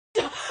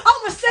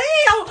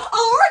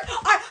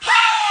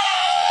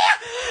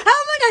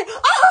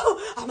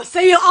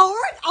feel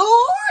orange.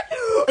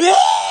 Yeah.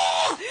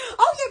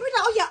 Oh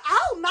yeah, oh yeah,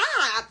 oh my.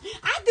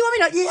 I do want me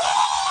to, yeah.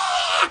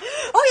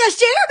 Oh yeah,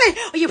 share me.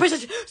 Oh yeah,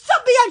 princess,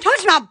 somebody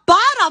untouched my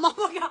bottom. Oh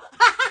my god.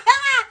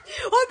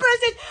 Oh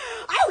princess,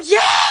 oh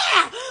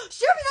yeah.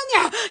 Share me on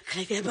there.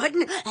 Click that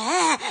button.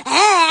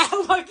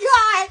 Oh my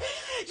god.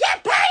 Yeah,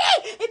 Patty.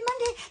 It's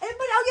Monday.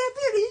 Oh yeah,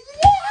 beauty.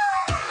 Yeah.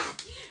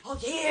 Oh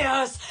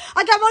yes,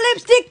 I got my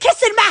lipstick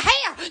kissing my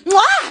hair.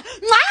 Mwah,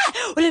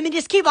 mwah. Well, let me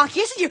just keep on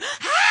kissing you.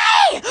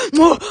 Hey,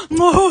 mwah,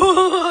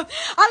 mwah.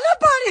 I love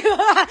party.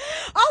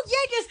 Oh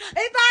yeah, just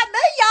invite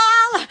me,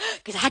 y'all,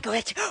 cause I go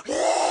at you.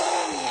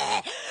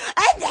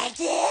 And that's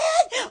it.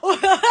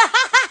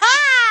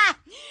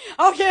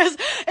 Oh yes,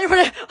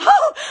 everybody.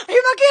 Oh, I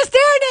hear my kids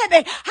staring at me.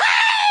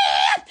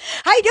 Hey,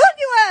 how you doing,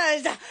 you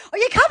guys? Are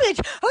you coming?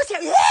 Who's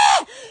here?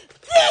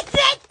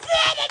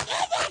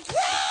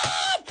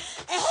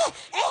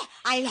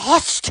 I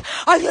lost.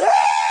 Oh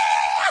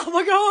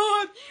my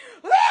god.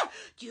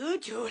 You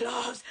two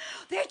loves.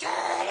 They're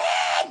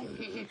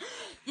turning.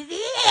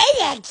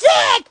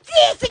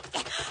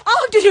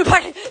 Oh, did you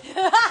party?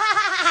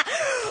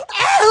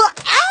 Ow,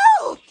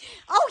 ow.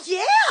 Oh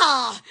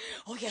yeah.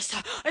 Oh yes.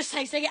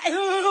 Sing it.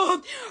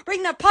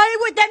 Bring the party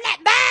with them net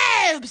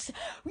babes.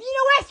 You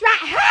know what's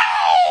right.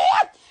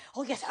 Hey.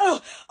 Oh yes,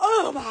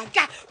 oh my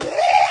god.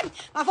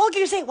 My phone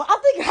keeps saying, well,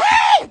 I'm thinking,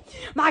 hey,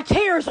 my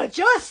chair's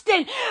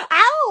adjusting.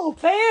 Ow,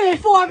 fairly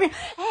for me.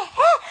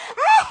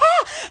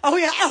 Oh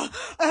yeah,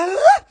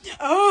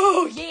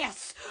 oh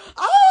yes.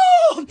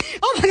 Oh my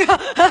god.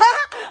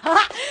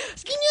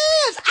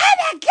 Yes, oh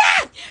my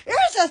god.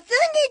 There's a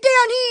thingy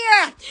down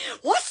here.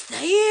 What's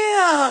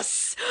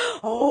this?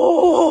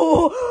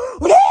 Oh,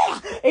 yeah,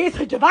 it's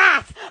a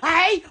device.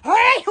 Hey,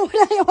 oh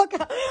my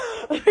god.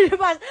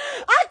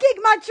 I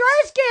kicked my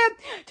trash can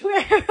to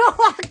where, oh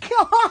my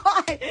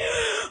god.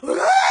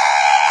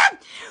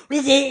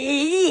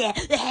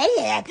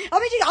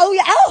 Oh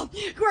yeah, oh,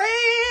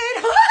 great.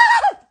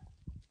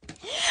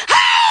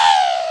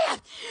 Hey!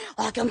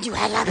 Welcome to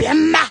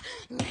Alabama.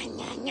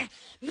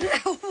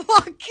 Oh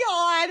my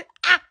god.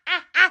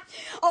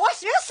 Oh, I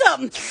smell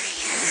something.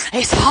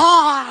 It's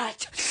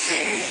hot.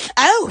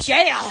 Oh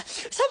yeah.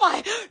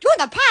 Somebody doing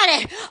the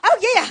party. Oh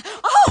yeah.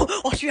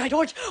 Oh, sweet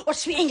George. Oh,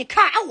 sweet in your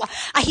car. Oh,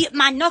 I hit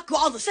my knuckle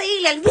on the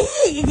ceiling.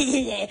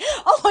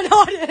 Oh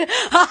no.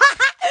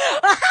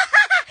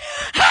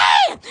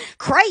 Hey,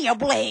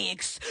 crab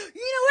legs.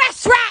 You know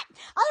that's right.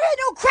 I don't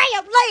no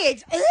crab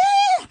legs.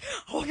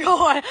 Oh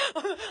god.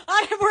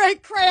 I never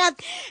ate crab.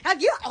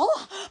 Have you?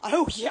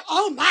 Oh yeah.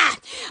 Oh my.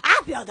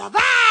 I feel the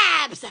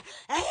vibes. He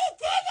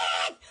did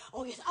it.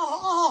 Oh yes.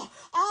 Oh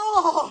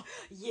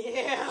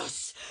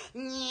yes.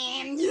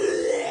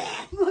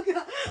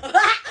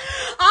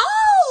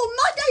 Oh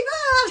Monday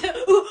vibes.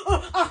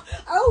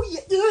 Oh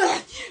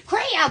yeah.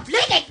 Crab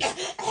leg.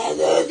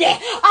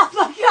 Oh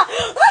my god.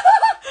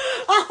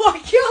 Oh my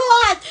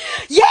god.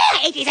 Yeah.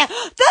 It is.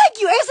 Thank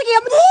you,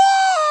 Instagram.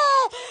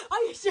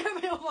 Are you sure?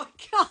 Oh my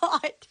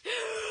god.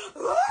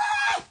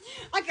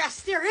 I gotta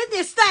stare in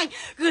this thing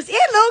because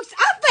it looks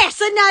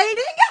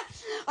fascinating.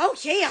 Oh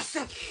yes.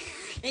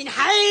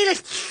 Inhale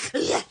it.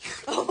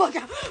 Oh my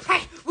god.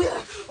 Right.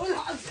 Oh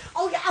yeah.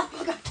 Oh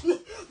my god.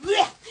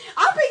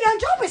 I'll be on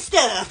top of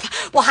stuff.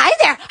 Well, hi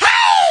there.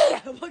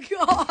 Hey. Oh my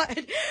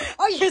god.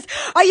 Oh yes.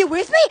 Are you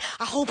with me?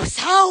 I hope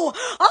so.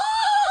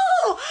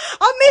 Oh,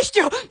 I missed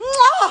you.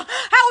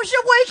 How was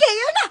your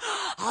weekend?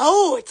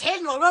 Oh, it's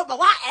hitting my rope.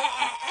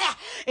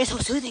 It's so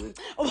soothing.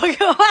 Oh my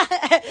god.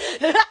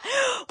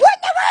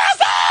 What the was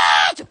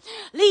it?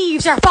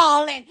 Leaves are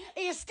falling.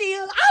 It's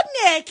still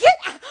naked.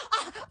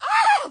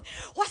 Oh,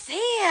 what's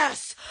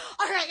this?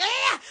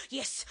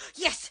 Yes.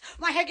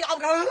 My hair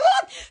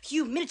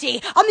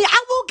humidity.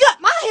 I woke up.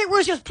 My hair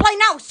was just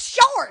plain out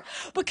short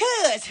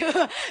because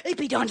it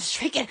be done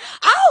streaking.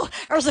 Oh,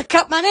 there's a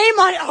cut my name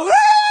on it.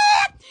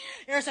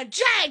 There's a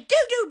giant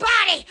doo-doo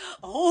body.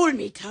 Oh, let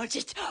me touch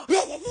it.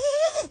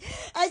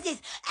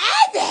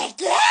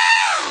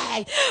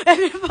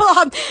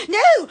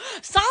 No,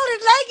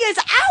 solid leggings.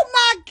 Oh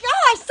my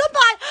gosh,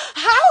 somebody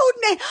hold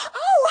me.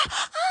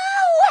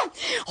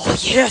 Oh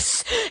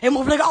yes. And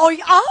we'll be like,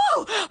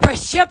 oh, for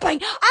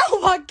shipping. Oh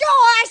my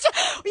gosh.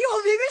 You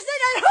won't even say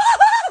that.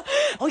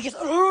 Oh yes.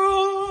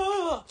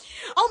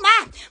 Oh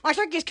my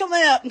shirt is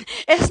coming up.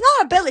 It's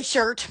not a belly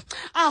shirt.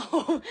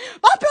 Oh,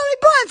 my belly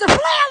button's a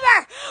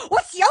flower.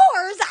 What's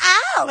yours?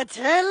 Oh,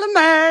 tell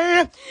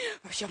me.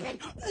 For shipping.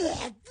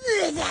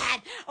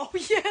 Oh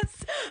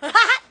yes.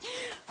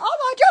 Oh,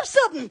 I dropped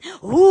something.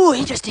 Ooh,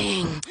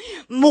 interesting.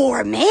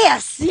 More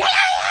mess.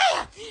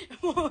 Yeah.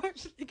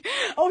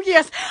 Oh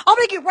yes. I'm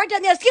gonna get right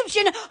down the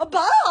description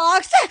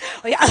box.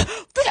 Oh yeah.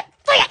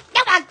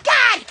 Oh my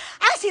god.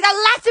 I see the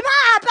lights in my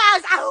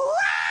eyeballs.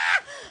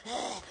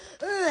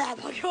 Oh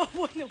my god,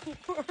 what in the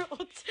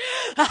world?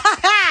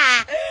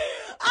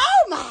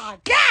 Oh my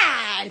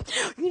god.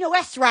 You know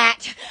that's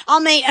right. I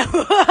mean,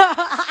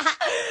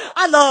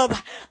 I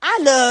I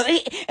love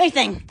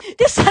anything.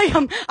 Just say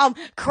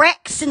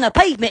cracks in the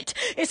pavement.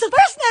 It's the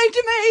best name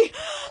to me.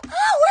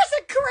 Oh, where's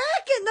a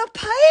crack in the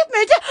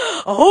pavement?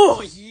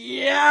 Oh,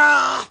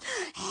 yeah.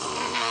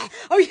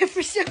 Oh, yeah,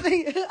 for sure.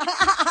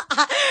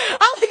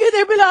 I'll think of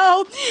there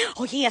below.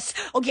 Oh, yes.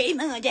 Oh, yeah,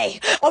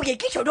 Monday. Oh, yeah,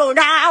 get your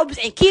doorknobs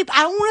and keep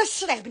on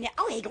slapping it.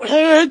 Oh, yeah, go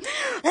ahead.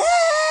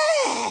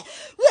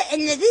 What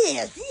in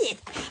this?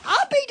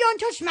 I'll be done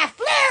touching my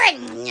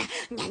flaring.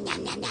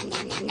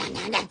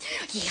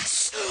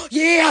 Yes,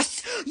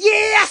 yes,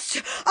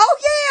 yes. Oh,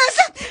 yes.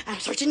 I'm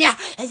searching now.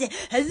 I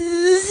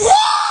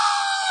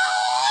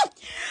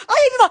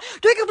even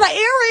drink up my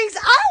earrings.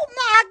 Oh,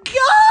 my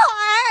God.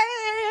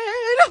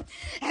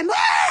 And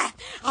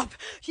oh,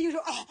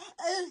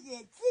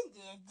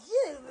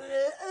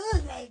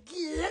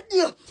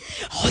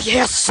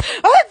 yes.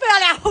 I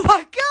found out. Oh,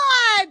 my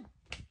God.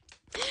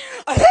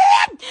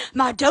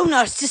 My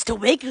donut's just a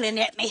wiggling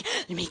at me.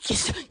 Let me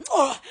kiss.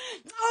 Oh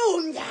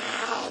no!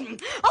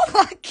 Oh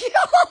my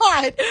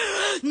God!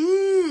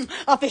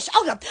 A fish.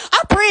 Oh, a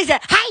prison.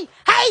 Hey!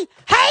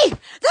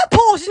 The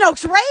poison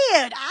oak's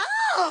red.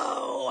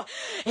 Oh,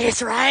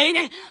 it's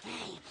raining.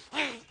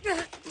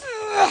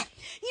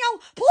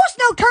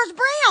 Poison oak turns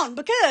brown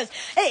because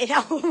it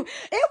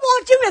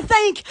wants you to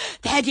think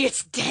that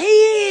it's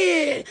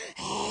dead.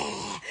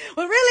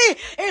 Well, really,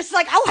 it's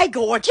like, oh, hey,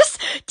 gorgeous,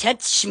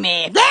 touch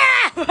me.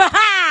 That's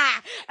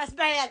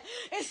bad.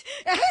 It's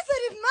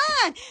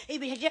mine.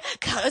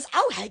 Because,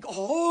 oh, hey,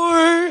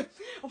 oh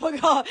my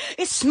God,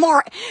 it's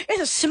smart.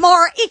 It's a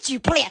smart, itchy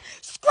plant.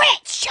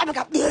 Scratch. Oh my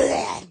God.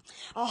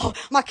 Oh,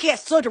 my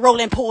cats love to roll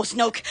in poison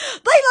oak.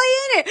 They lay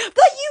in it. They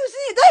use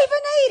it. They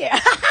even eat it.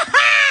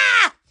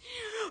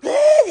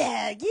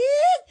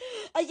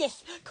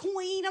 Yes,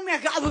 Queen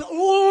America.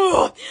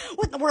 Oh,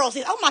 what in the world is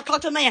this? Oh my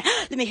God, man.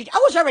 Let me. I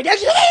was already.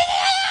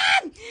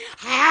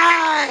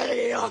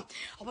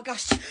 Oh my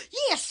gosh.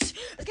 Yes.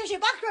 It's going to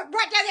back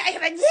right down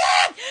there.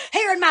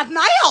 Here in my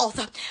mouth.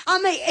 I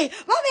mean,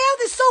 my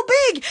mouth is so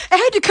big. I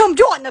had to come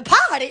join the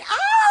party.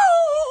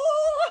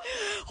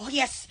 Oh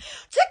yes.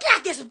 Check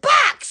out this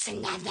box.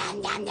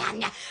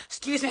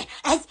 Excuse me.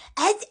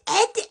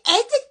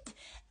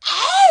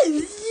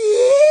 Oh,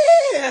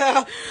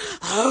 yeah.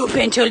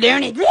 Open to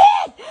Looney.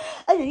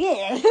 Oh,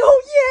 yeah.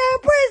 Oh, yeah.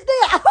 Praise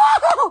that.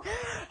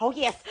 Oh,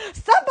 yes.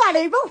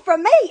 Somebody vote for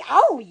me.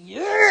 Oh,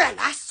 yeah.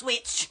 I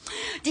switch.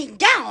 Ding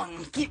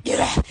dong.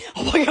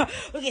 Oh, my God.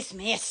 Look at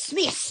Smith.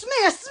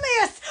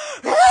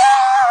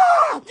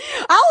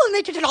 I'll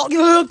admit it all.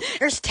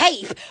 There's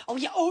tape. Oh,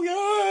 yeah.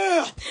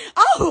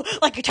 Oh,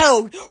 like a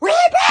toad.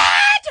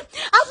 Ribbit.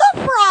 I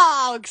love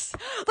frogs.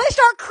 They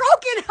start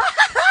croaking.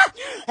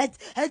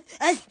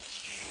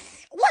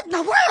 What in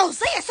the world is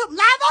that? Something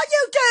live on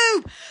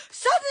YouTube.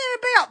 Something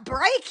about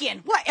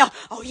breaking. What?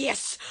 Oh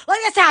yes.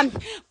 Like that time.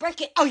 Break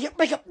it. Oh yeah,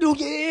 break it. Oh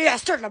yeah.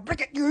 Starting to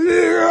break it.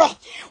 Yeah.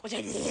 What's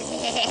that?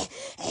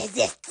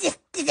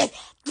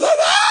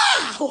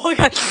 Oh my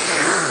God.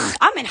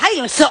 I'm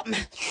inhaling something.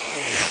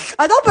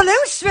 Are those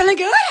balloons smelling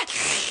good?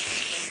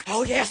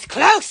 Oh yes,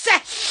 closer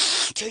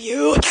to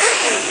you.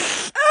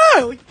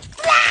 Oh,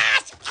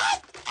 flash.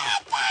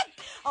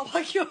 Oh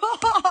my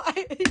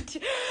God.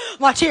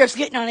 My chair's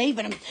getting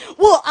uneven.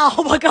 Well,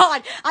 oh my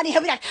God. I need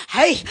help with that.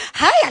 Hey,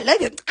 I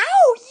love you.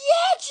 Oh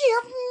yeah,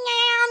 chair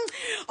man.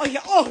 Oh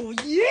yeah,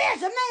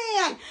 yes,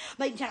 man.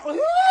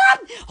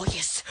 Oh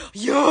yes.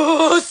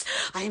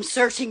 I am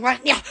searching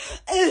right now.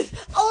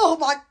 Oh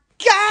my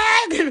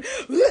God.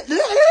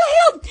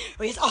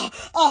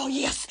 Oh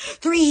yes.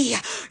 3.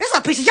 There's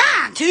a piece of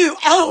yarn too.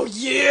 Oh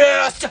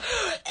yes.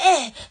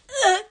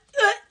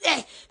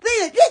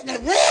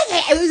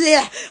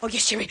 Oh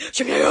yes, Sherry.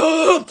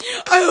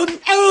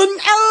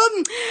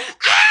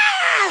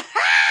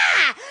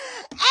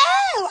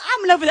 Oh,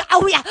 I'm loving it.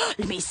 Oh yeah,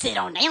 let me sit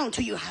on down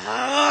to you.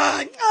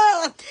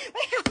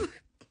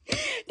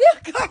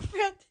 Dear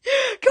girlfriend,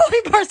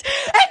 going first.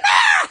 Hey,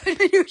 man,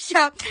 you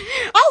shop.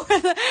 Oh,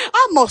 I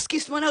almost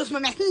kissed my nose, my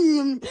man.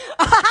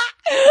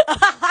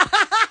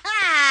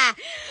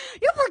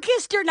 You ever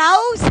kissed your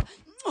nose?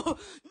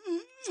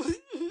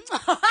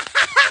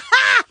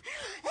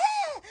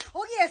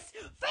 Oh yes,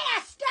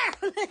 faster!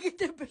 Look at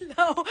the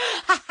below.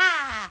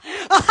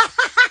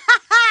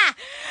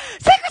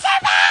 Secret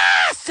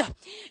Service!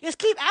 Just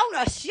keep on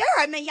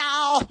assuring me,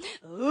 y'all.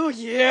 Oh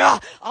yeah,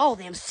 all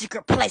them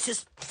secret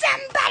places.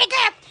 Somebody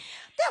get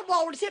that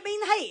walrus hit me in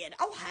the head.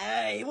 Oh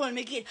hey, want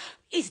me to get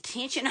his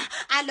attention?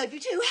 I love you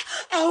too.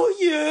 Oh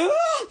yeah.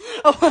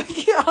 Oh my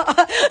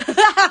God.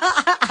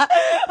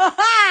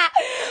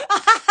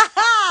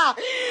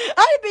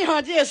 I didn't be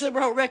on this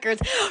Bro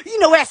Records. You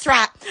know that's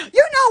right.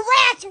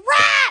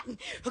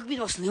 Look at me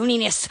those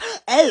looniness.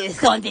 Oh,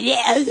 something.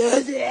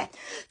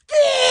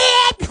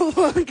 Oh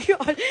my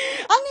God.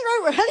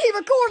 I need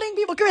recording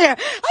people. Come here.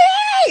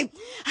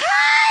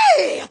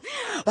 Hey.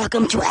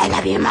 Welcome to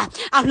Alabama.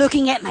 I'm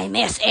looking at my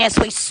mess as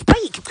we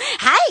speak.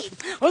 Hey.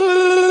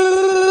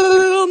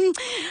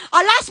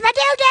 I lost my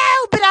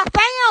dodo, but I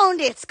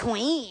found its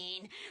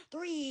queen.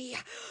 3,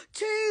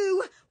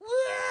 2,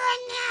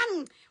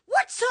 1.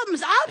 What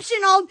something's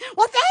optional.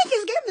 Well, thank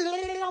you. Give me.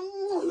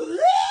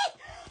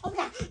 Oh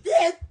yeah.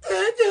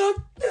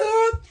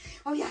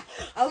 Oh yeah.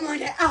 Oh my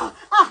God.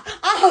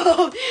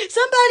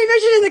 Somebody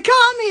mentioned in the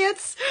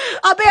comments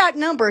about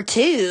number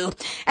 2.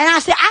 And I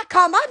said, I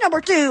call my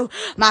number 2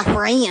 my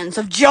friends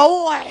of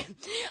joy.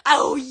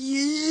 Oh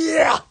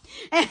yeah.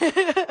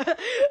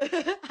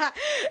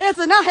 It's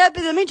a not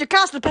happy that means you're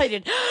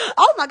constipated.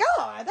 Oh my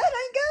God, that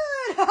ain't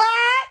good.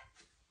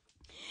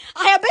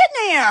 I have been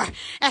there.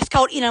 That's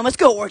called enemas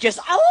gorgeous.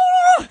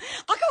 Oh, I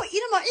call it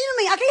enema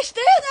enemy. I can't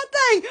stand that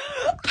thing.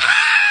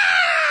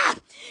 Ah!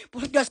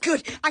 Well, that's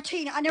good. I tell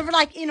you, I never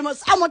liked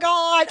enemas. Oh my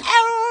God.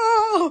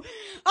 Oh,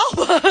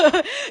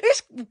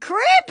 it's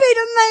creepy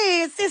to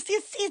me.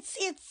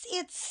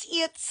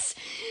 It's.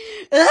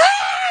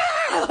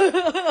 Ah!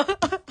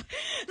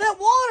 That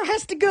water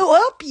has to go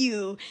up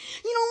you.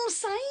 You know what I'm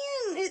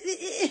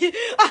saying?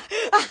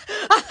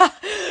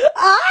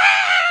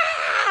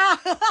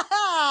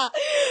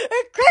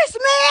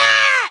 Christmas!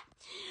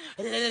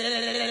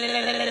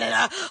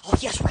 Oh,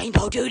 yes,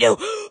 rainbow doo-doo.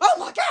 Oh,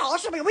 my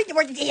gosh.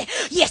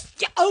 Yes.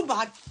 Oh,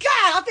 my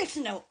God. I'm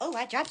fixing to. Oh,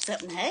 I dropped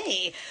something.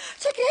 Hey,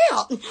 check it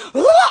out.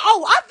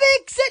 Oh, I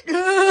fix it.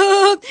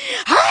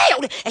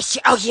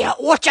 Hey. Oh, yeah.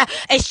 Watch out.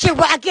 And shit,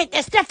 when I get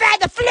this stuff out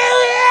of the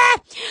floor.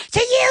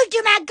 So you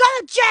do my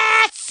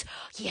gorgeous.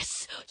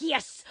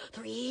 Yes.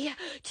 3,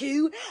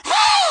 2,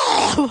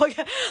 oh my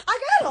God. I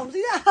got them.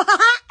 See that? I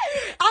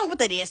don't know what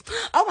that is.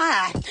 Oh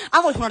my. I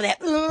always wanted that.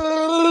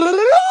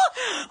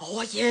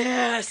 Oh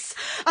yes.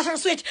 I turn the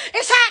switch.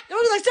 It's hot. It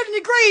was like 70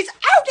 degrees.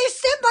 Oh,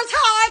 December's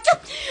hot.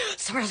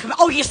 Somebody's coming.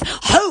 Oh yes.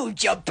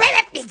 Hold your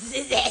breath.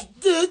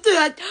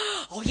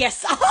 Oh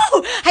yes.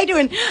 Oh, how you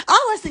doing?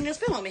 Oh, let's sing this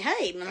film on me.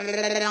 Hey.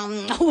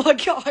 Oh my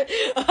God.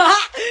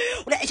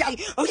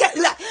 Oh yeah.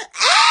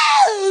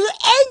 Oh,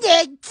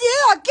 and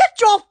get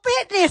your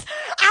fitness.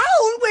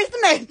 Oh, with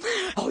me.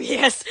 Oh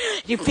yes.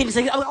 You fitness.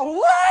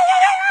 Oh,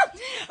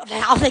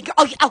 I'll think.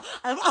 Oh, you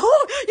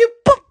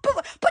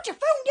put your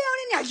phone down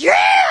in there.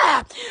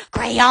 Yeah.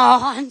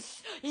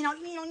 Crayons. You know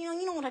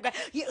what I got.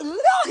 You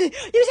stick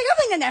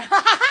everything in there.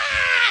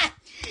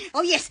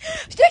 Oh yes,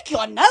 stick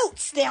your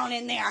notes down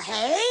in there.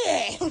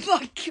 Hey, are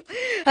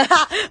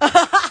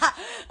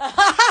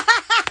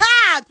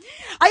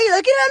you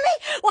looking at me?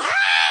 Well,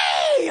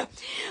 hey.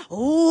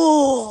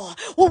 Oh,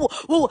 what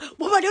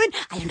am I doing?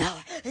 I don't know.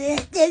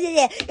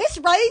 It's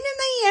raining,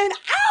 man.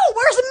 Oh,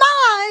 where's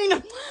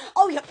mine?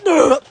 Oh yeah.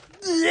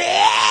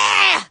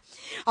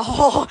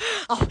 Oh,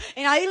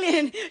 and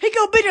Alien, he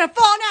gonna be there and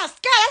fall down the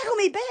sky. That's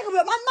gonna be bad. That's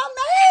gonna be my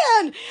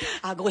man.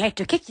 I'm gonna have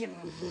to kick him.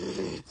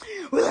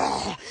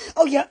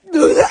 Oh yeah. He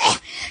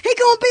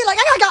gonna be like,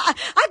 I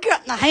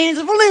got my hands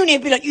of a Looney.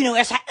 Be like,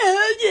 that's like,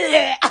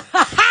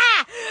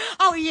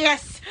 oh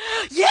yes.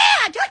 Yeah,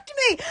 talk to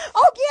me.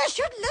 Oh yes,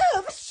 your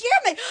love,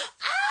 share me.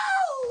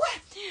 Oh,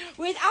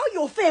 with all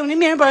your family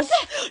members.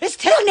 Let's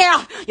tell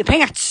now, your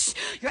parents,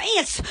 your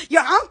aunts,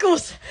 your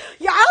uncles,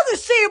 your other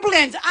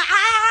siblings.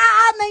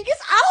 I mean,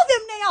 it's all of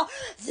them now.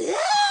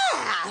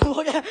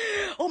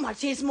 Yeah. Oh, my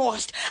teeth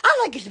moist. I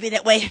like it to be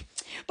that way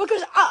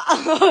because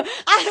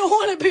I don't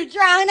want to be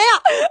drying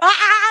out.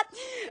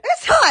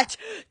 It's hot.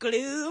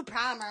 Glue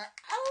primer.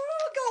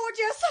 Oh,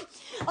 gorgeous.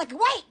 Like,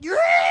 wait.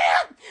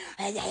 Yes.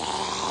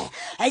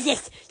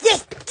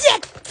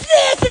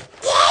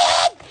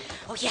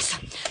 Oh, yes.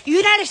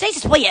 United States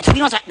is wet. You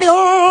know what's like,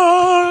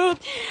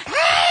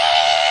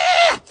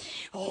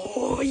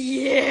 oh,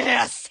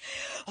 yes.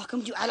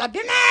 Welcome to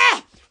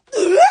Alabama.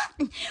 I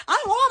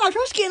don't want my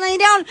trust getting laying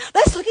down.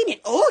 Let's look in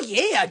it. Oh,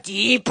 yeah,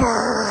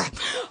 deeper.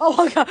 Oh,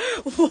 my God.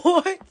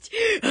 What?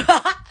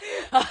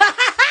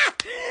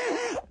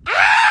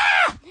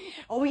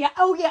 Oh,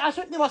 yeah, I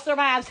certainly was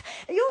survives.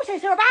 You say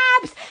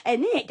survives,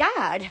 and then it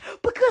died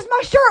because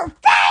my shirt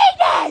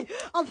faded.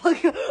 Oh, my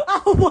God.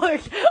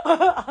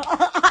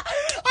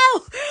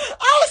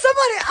 Oh,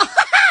 somebody.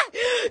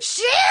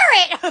 Share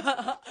it.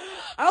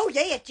 Oh,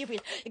 yeah, Jimmy.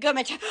 You got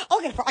me.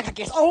 I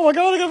guess. Oh, my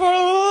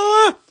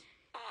God.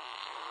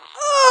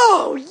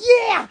 Oh,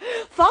 yeah!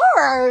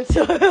 Fart!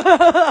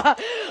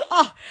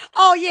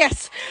 oh,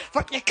 yes!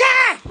 Fart in your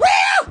car!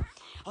 Woo!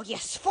 Oh,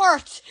 yes,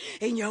 fart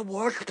in your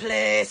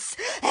workplace.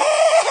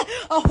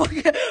 Oh, my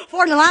God.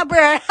 Fart in the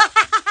library.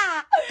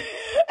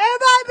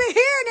 Everybody be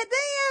hearing it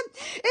then.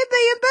 It'd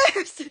be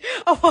embarrassing.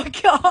 Oh, my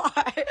God.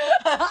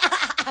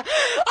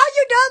 Oh,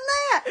 you done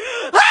that?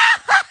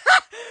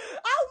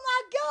 Oh,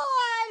 my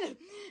God.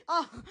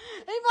 Oh,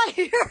 anybody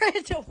hear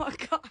it? Oh, my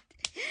God.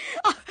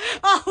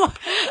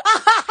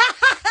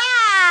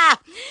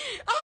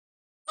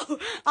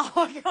 Oh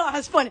my God,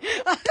 that's funny.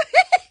 It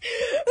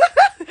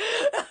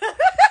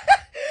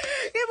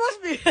must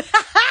be.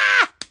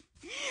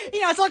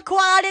 It's so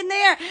quiet in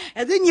there,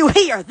 and then you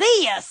hear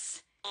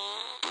this.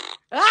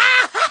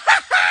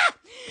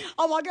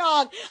 Oh my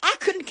God, I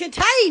couldn't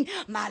contain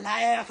my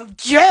laugh of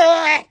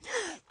joy.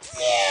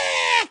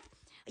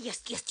 Yes.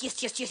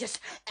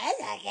 I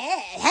like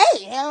it. Hey,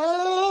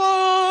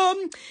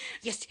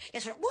 yes.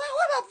 What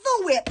about the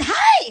whip?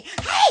 Hey,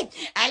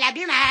 I love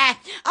you, man.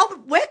 Oh,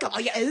 welcome. Oh,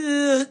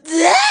 yeah.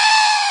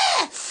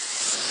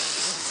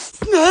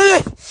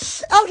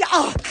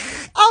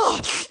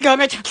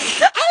 Come at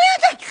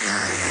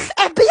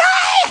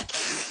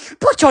FBI.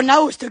 Put your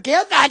nose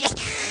together.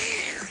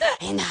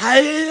 And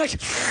hold.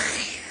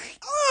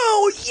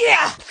 Oh,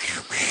 yeah.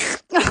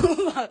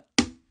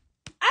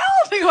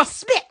 Oh, we're going to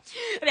spit.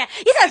 You know,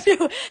 he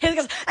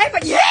goes,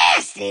 everybody, yeah,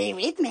 stay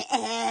with me.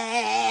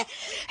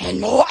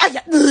 And more.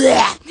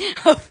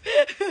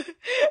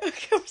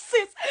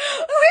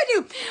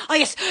 Oh,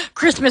 yes,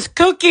 Christmas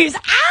cookies.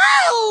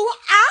 Ow,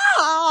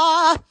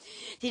 ow.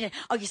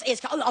 Oh, yes,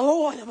 it's called,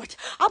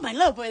 I'm in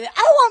love with it.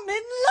 Oh, I'm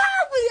in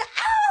love with it.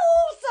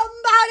 Oh,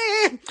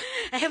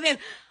 somebody.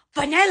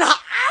 Vanilla. Ow.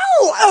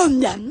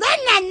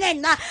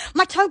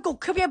 My tongue go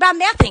come here by my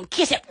mouth and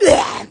kiss it.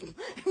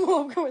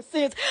 Oh, of course it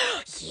says,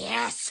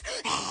 yes.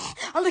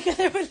 Oh, look at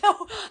there below.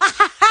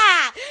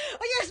 Oh,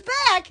 yeah, it's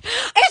back.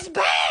 It's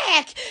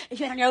back. You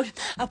don't know,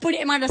 I'll put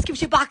it in my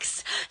description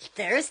box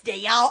Thursday,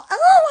 y'all.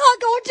 Oh, I'm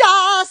going to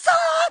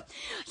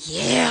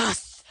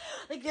yes.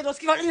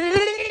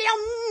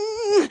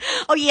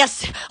 Oh,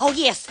 yes. Oh,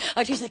 yes.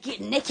 Oh, just like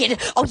getting naked.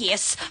 Oh,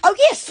 yes. Oh,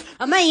 yes.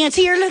 A man's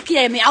here looking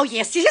at me. Oh,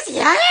 yes. Yes,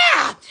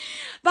 yeah.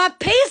 My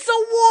piece of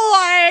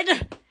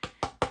wood.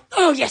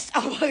 Oh, yes.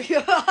 Oh, my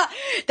God.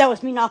 That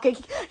was me knocking.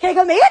 Can I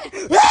come in?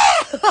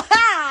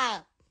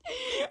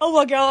 Oh,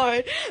 my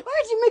God.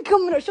 Why did you make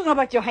coming up talking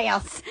about your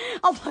house?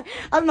 Oh,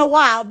 I don't know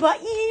why,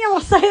 but you know,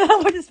 say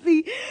that would just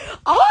be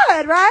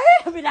odd,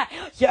 right? I mean, like,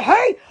 yeah,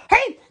 hey,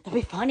 that'd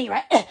be funny,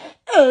 right?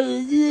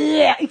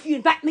 Yeah, if you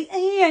invite me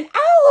in.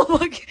 Oh,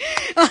 my God.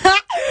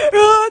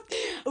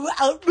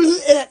 Oh,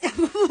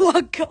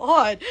 my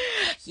God.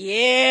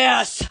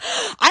 Yes,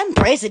 I'm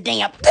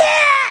president.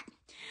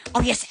 Oh,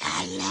 yes,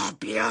 I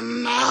love you,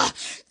 Ma.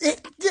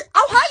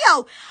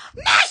 Ohio,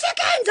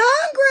 Michigan's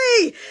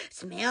hungry.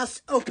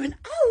 Smells open.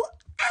 Oh,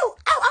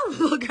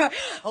 God.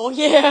 Oh,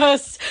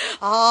 yes.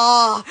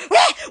 What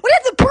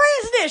if the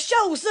president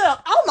shows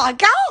up? Oh, my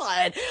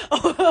God.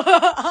 I'm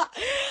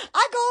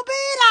going to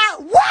be like,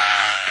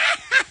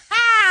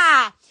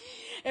 wow.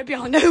 It'll be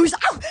on the news.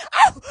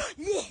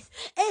 Yes.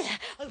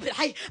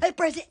 Hey,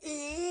 President,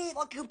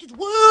 welcome to the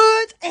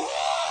woods.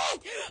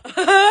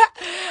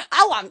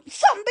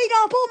 Something be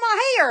done pull my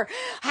hair.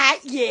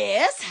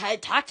 Yes,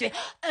 talk to me.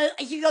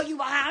 You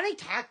honey,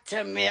 talk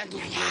to me.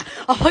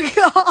 Oh, my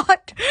God.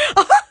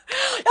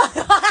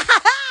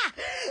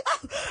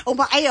 Oh,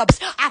 my abs.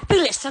 I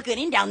feel it sucking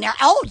in down there.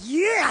 Oh,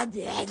 yeah.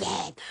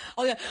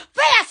 Oh, yeah.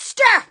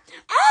 Faster.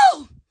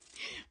 Oh.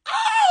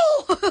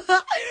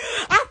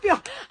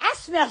 I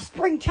smell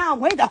springtime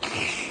weather.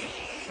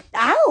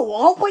 Oh,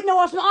 hope we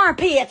know it's my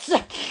armpits.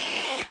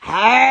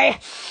 Hey.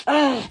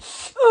 I'm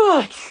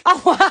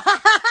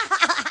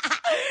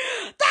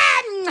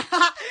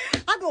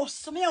going to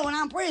smell when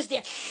I'm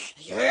president.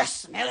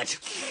 Yes, smell it.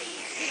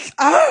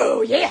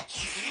 Oh, yeah.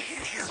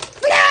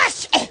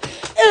 Flush.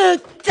 The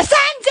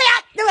sun's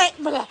out.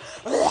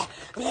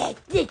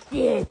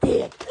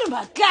 Oh,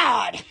 my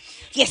God.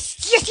 Yes.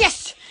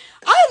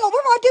 I don't know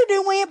where my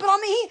dude went, but I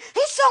mean,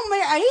 he's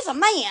somewhere. He's a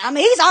man. I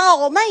mean, he's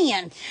all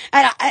man. And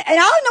I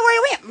don't know where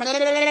he went.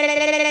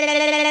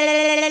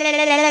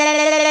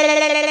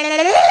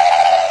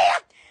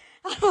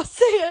 I don't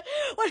see it.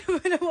 Wait a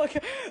minute.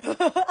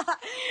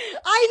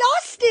 I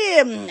lost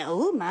him.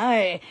 Oh,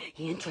 my.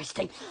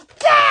 Interesting.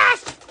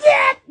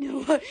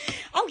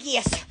 Oh,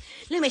 yes.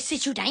 Let me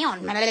sit you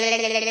down.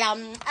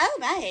 Oh,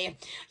 my.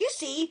 You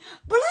see,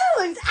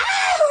 balloons.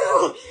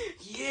 Oh,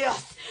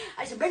 yes.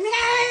 I said, bring me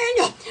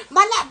down.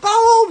 My light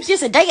bulbs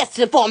just a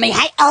dancing for me.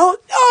 Hey, oh,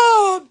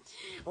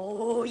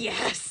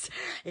 yes.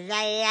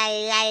 La.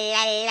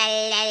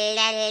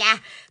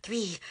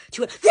 3,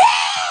 2, and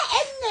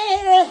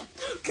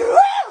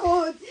good.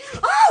 Oh,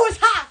 it's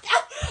hot.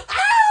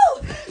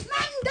 Oh,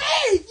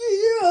 Monday.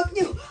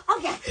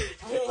 Okay.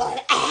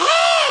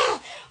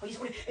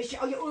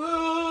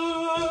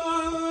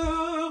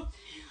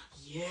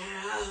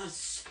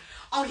 Yes.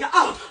 Oh, yeah.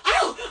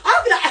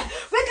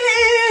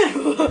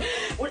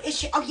 What is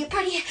she? Oh, yeah,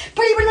 pretty.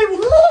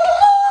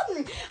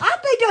 I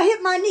think I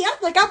hit my knee. I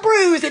think I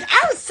bruised it.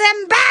 Oh,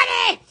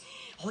 somebody.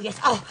 Oh, yes.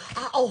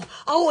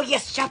 Oh,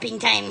 yes, shopping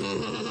time.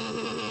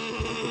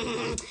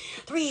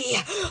 3.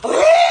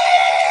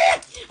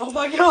 Oh,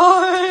 my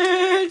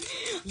God.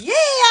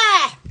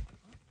 Yeah.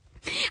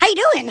 How you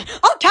doing?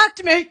 Oh, talk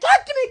to me.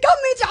 Come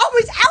in.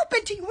 Always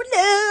open to your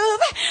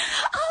love.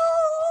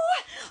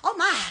 Oh,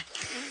 my.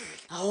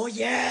 Oh,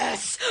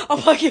 yes. Oh,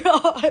 my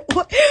God.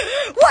 What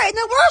in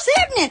the world's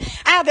happening?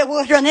 I've been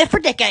wondering that for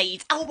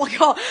decades. Oh, my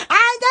God.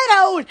 I ain't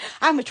that old.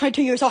 I'm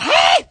 22 years old. Hey,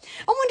 I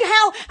wonder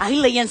how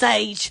aliens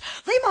age.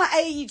 They might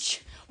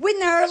age when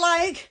they're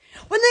like,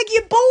 when they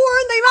get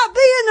born, they might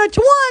be in their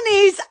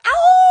 20s.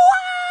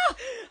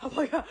 Oh,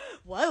 my God.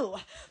 Whoa.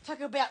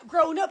 Talk about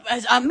growing up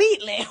as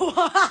immediately.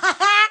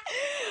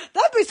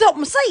 That'd be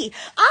something to see.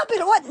 I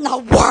bet what in the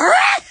world?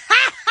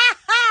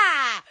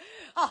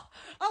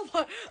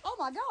 Oh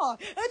my God.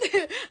 And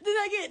then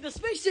I get the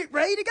spaceship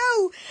ready to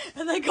go.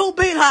 And they gonna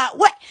be like,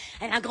 what?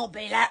 And I'm gonna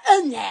be like,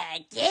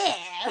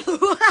 yeah.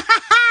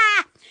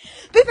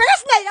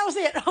 Impersonate. I want to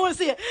see it. I want to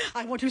see it.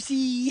 I want to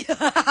see.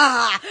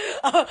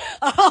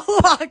 Oh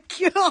my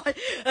God.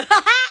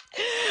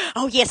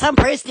 Oh yes, I'm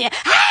impersonating.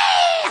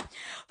 Hey!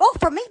 Vote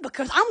for me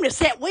because I'm gonna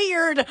set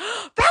weird. Vote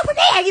for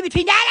me. I give you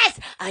 $2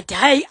 a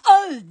day.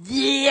 Oh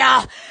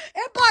yeah.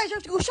 Everybody's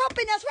supposed to go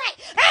shopping. That's right.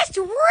 That's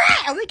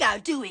right. We gotta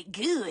do it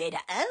good.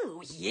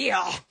 Oh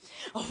yeah.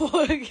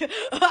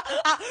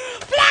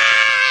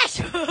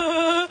 Flash.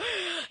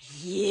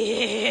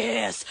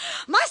 Yes.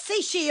 My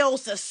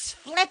seashells are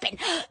flipping.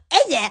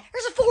 Hey there.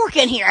 There's a fork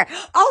in here.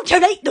 Oh,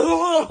 today.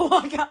 Oh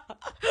my God.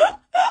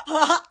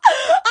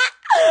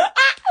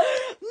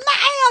 My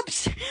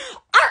abs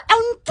are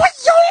on fire.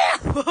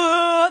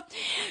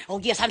 Oh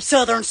yes, I'm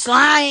Southern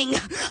slang.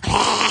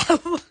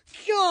 Oh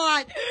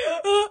God,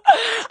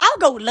 I'll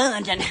go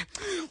London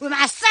with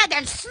my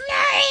Southern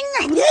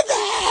slang.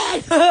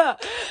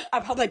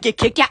 I'll probably get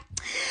kicked out.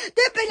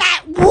 They'll be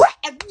like, what?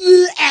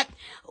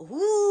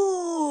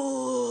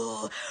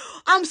 Ooh,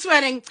 I'm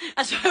sweating.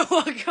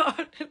 Oh my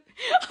God,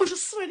 I'm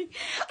just sweating.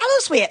 I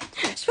don't sweat.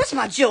 Sweat's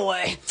my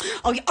joy.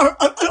 Oh, yeah. Oh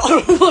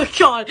my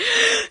God,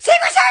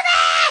 Secret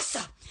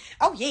Service.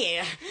 Oh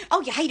yeah.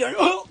 Oh yeah. How you doing?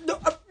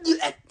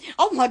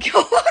 Oh my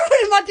God, what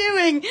am I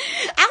doing?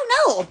 I don't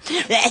know.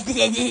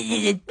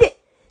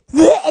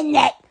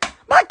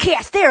 My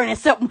cat's staring at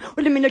something. Well,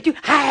 let me know you.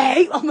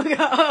 Hey. Oh my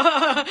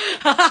God.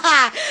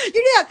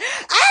 You know.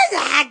 Oh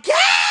my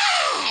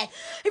God.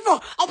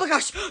 Oh my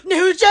gosh.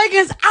 New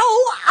Jenkins.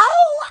 Oh.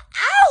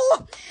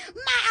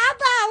 My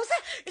eyeballs.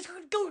 It's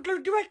going to go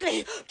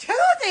directly to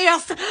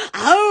this.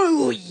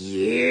 Oh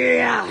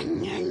yeah.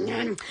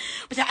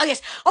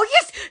 Oh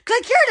yes.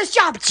 Click here to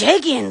shop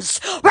Jenkins.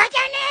 Right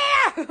down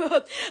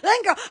there.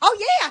 Then go. Oh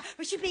yeah.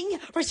 For shipping.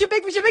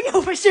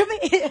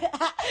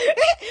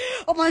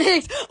 Oh my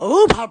legs.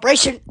 Oh,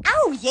 vibration.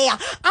 Oh yeah.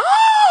 Oh.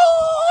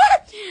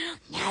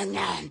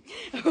 No.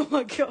 Oh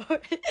my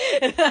God.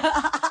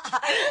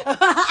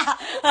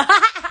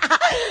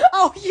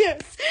 Oh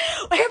yes.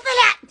 Wait for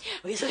that.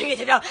 We just need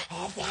to know.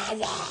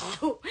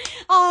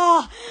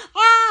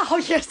 Oh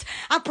yes.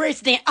 I'm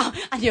president. Oh,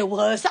 I knew it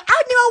was.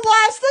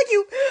 Thank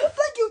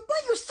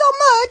you so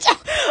much.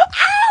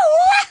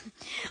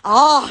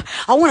 Oh,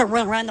 I want to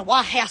run around the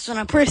White House when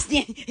I'm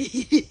president.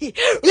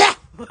 Yeah.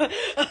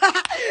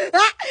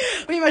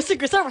 Me and my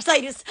Secret Service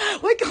agents,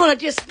 we're gonna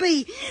just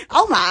be,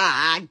 oh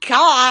my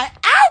God,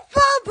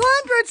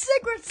 500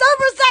 Secret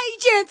Service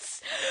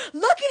agents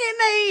looking at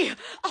me.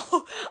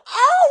 Oh,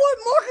 what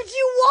more could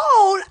you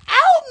want?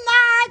 Oh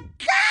my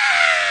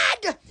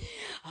God.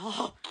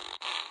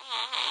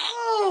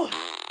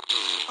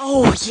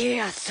 Oh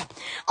yes.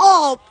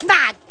 Oh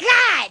my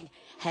God.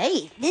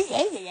 Hey,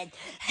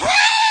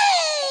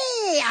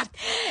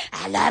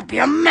 I love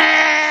you,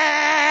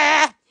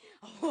 man.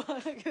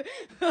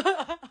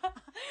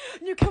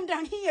 You come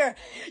down here,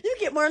 you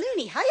get more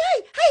Looney. Hey,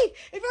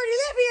 if you already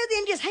live here,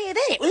 then just have at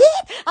it.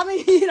 I mean,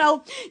 you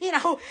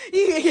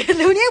get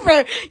Looney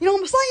everywhere. You know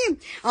what I'm saying?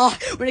 Oh,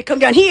 when you come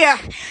down here,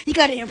 you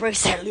gotta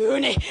embrace that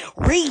Looney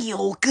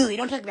real good.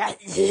 Don't talk about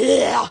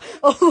it.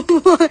 Oh,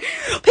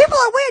 people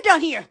are weird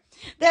down here.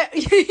 That,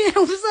 you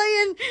know what I'm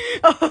saying?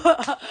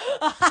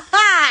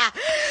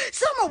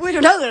 Some are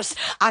weirder than others.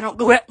 I don't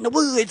go out in the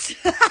woods.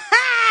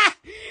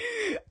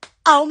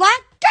 Oh my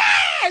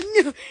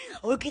God!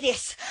 Look at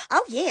this.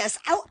 Oh yes.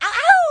 Oh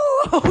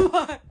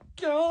my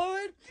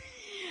God.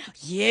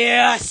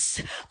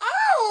 Yes.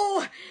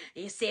 Oh,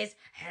 it says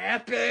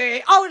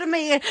happy. Oh, the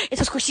man.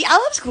 It's a squishy. I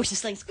love squishy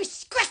things.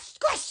 Squish.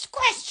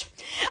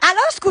 I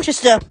love squishy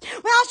stuff.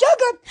 When I was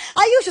younger,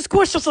 I used to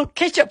squish some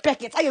ketchup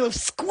packets. I used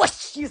to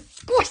squish.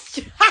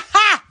 Ha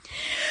ha.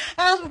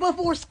 I was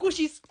before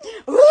squishies.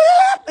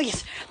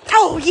 Yes.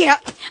 Oh yeah.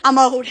 I'm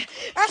old.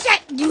 That's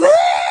it.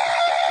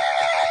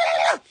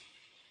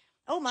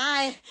 Oh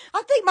my,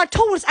 I think my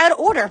tool is out of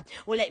order.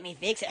 Well, let me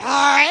fix it. All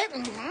right.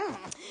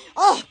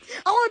 Oh,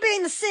 I want to be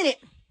in the Senate.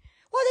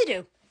 What do they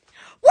do?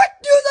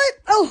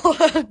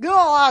 Oh,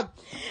 God.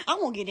 I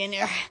want to get in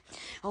there.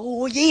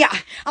 Oh, yeah.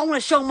 I want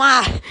to show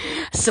my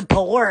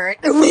support.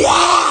 Oh,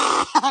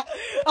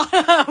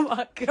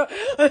 my God.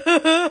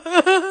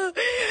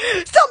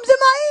 Something's in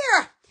my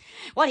ear.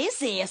 What is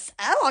this?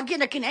 Oh, I'm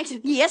getting a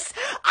connection. Yes.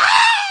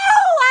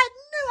 Oh, I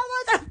knew I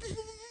was...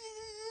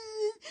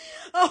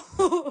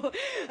 Oh,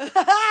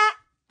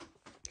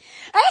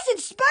 that's in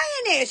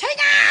Spanish. Hang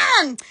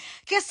on.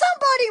 Can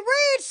somebody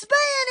read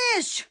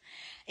Spanish?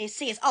 It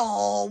says,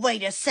 oh,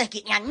 wait a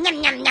second. Yum,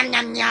 yum, yum, yum,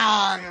 yum,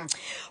 yum.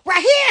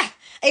 Right here,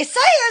 it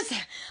says,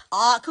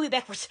 could be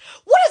backwards.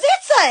 What does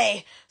it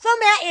say?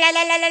 Something about, I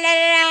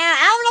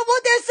don't know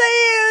what this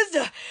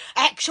is.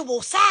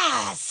 Actual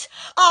size.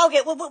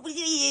 Okay, what?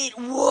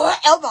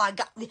 Oh my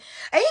God.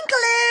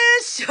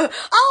 English.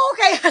 Oh,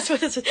 okay, that's what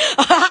this is.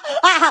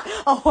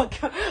 Oh my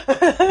God.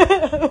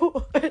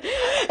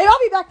 Hey, I'll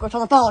be backwards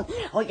on the phone.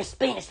 Oh, you're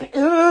Spanish.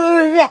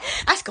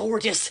 That's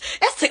gorgeous.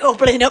 That's the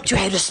opening up to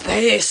outer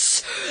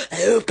space.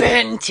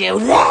 Open to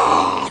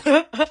that.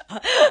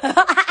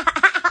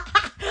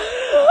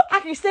 I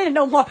can't stand it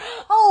no more.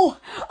 Oh,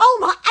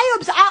 my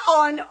abs are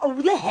on. Oh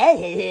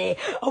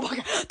my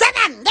God.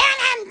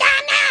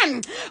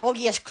 Oh,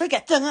 yes, click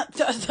it. Tongue up.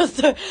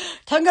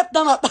 Tongue up,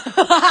 thumb up.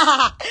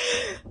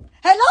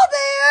 Hello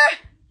there.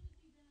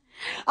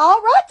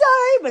 All right,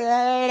 darling.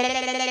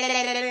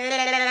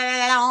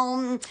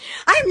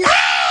 I'm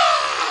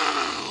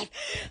live.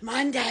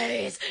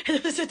 Mondays. Still,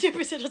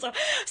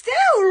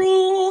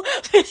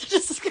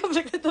 just come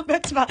to the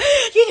best part.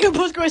 You know,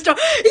 post star.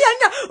 Yeah,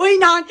 no,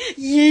 wait on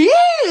you.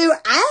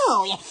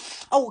 Ow.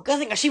 Oh,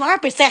 good she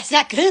might be sassy.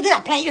 That good.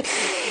 I'm playing.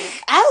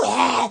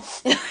 Oh,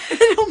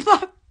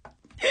 yeah.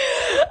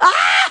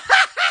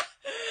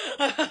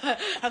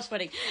 I'm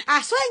sweating.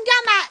 I swing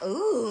down my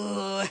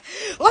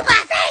with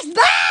my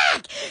Facebook,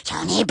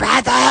 Tony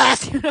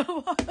Brothers. You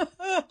know,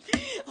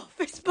 oh,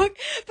 Facebook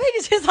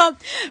pages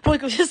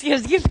just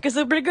gives because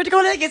they're pretty good to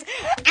go like this.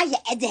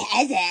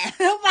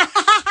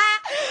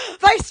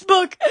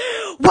 Facebook,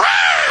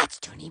 what?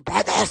 Tony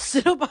Brothers.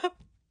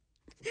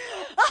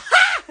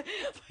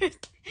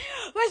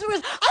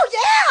 Oh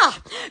yeah,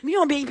 you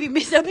don't be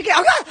missing up again.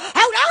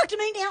 Hold on to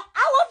me now.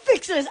 I will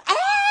fix this.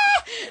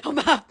 Oh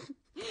my.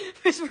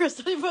 Where's the rest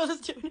of the brothers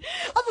doing?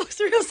 I'm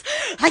serious.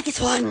 Like this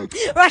one.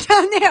 Right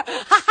down there.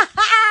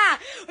 My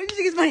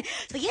music is funny.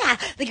 So yeah,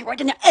 they get right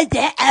down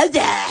there.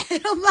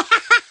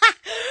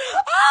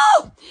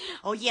 Oh!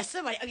 Oh yes,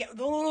 somebody. Okay.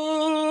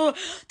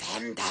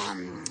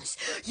 Dum-dums.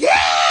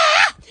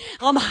 Yeah!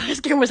 Oh my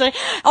skin was like,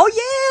 oh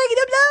yeah, get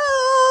up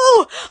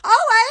low.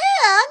 Oh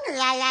and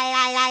la la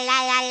la la la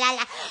la la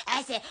la.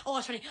 I said, oh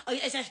it's funny. Oh,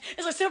 it's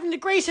like 7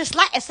 degrees, it's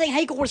like a thing. How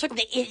you go to circle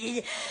the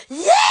yeah!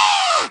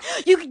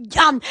 You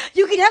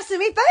can have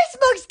some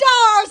Facebook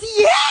stars.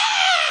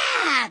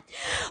 Yeah!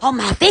 On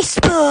my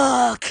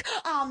Facebook.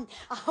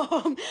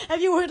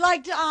 If you would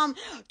like to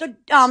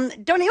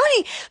donate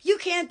money, you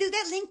can do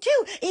that link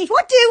too. If you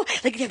want to,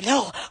 look at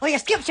below. Oh yeah,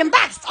 skip some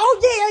box. Oh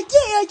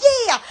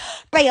yeah.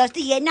 Prayers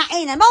to you in the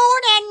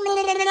morning.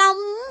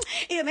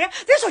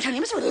 There's no time.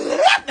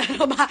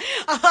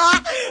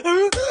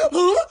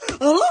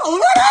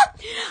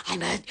 I'm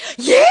a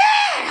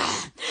yeah.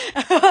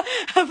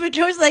 But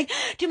Joe's like,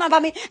 do my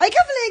mommy, I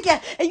come link,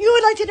 and you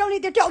would like to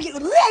donate their dog. Money,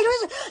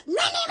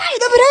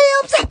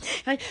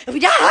 if we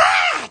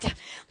die,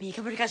 you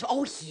come to guys.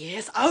 Oh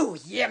yes,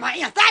 my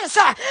aunt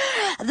dinosaur.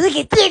 Look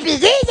at this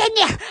in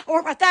there.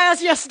 Or my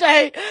thighs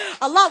yesterday.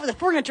 A lot with the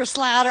furniture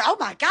slider. Oh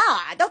my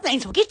God, those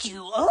things will get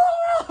you.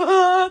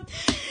 Oh.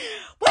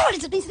 What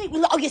is it?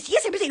 Oh yes,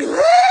 everything.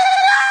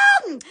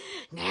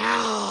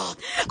 Now,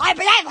 I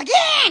believe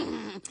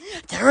again.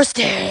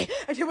 Thursday.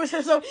 So yes,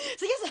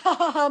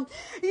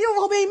 you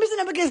will be missing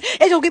it because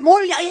it'll get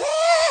more. Yeah.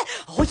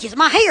 Oh yes,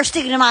 my hair's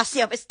sticking to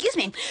myself. Excuse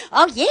me.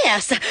 Oh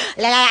yes.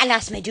 I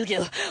lost my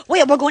doo-doo.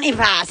 Well, we're going to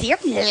improvise here.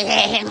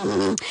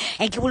 And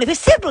get one of his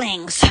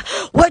siblings.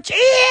 Which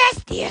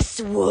is this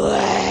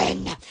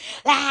one. Oh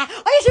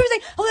yes,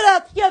 everything. Hold it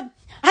up. Yeah.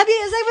 Happy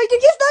as I can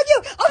yes, not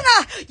you. Oh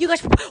no, you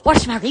guys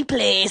watch my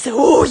replays.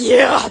 Oh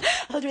yeah,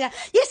 I'll do that.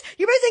 Yes,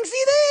 you're missing.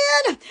 See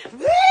then.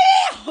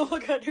 Oh my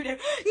God, dude,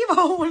 you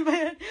old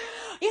man.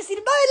 Yes, see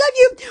the bye. I love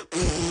you.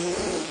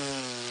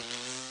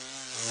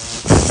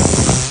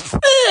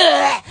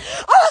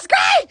 Oh, that's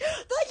great.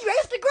 Thank you,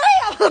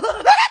 Instagram.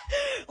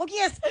 Oh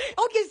yes,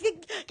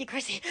 get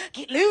crazy,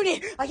 get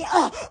loony. Oh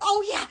yeah,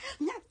 oh yeah.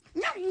 No.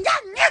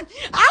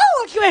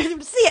 Oh, you want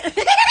to see it.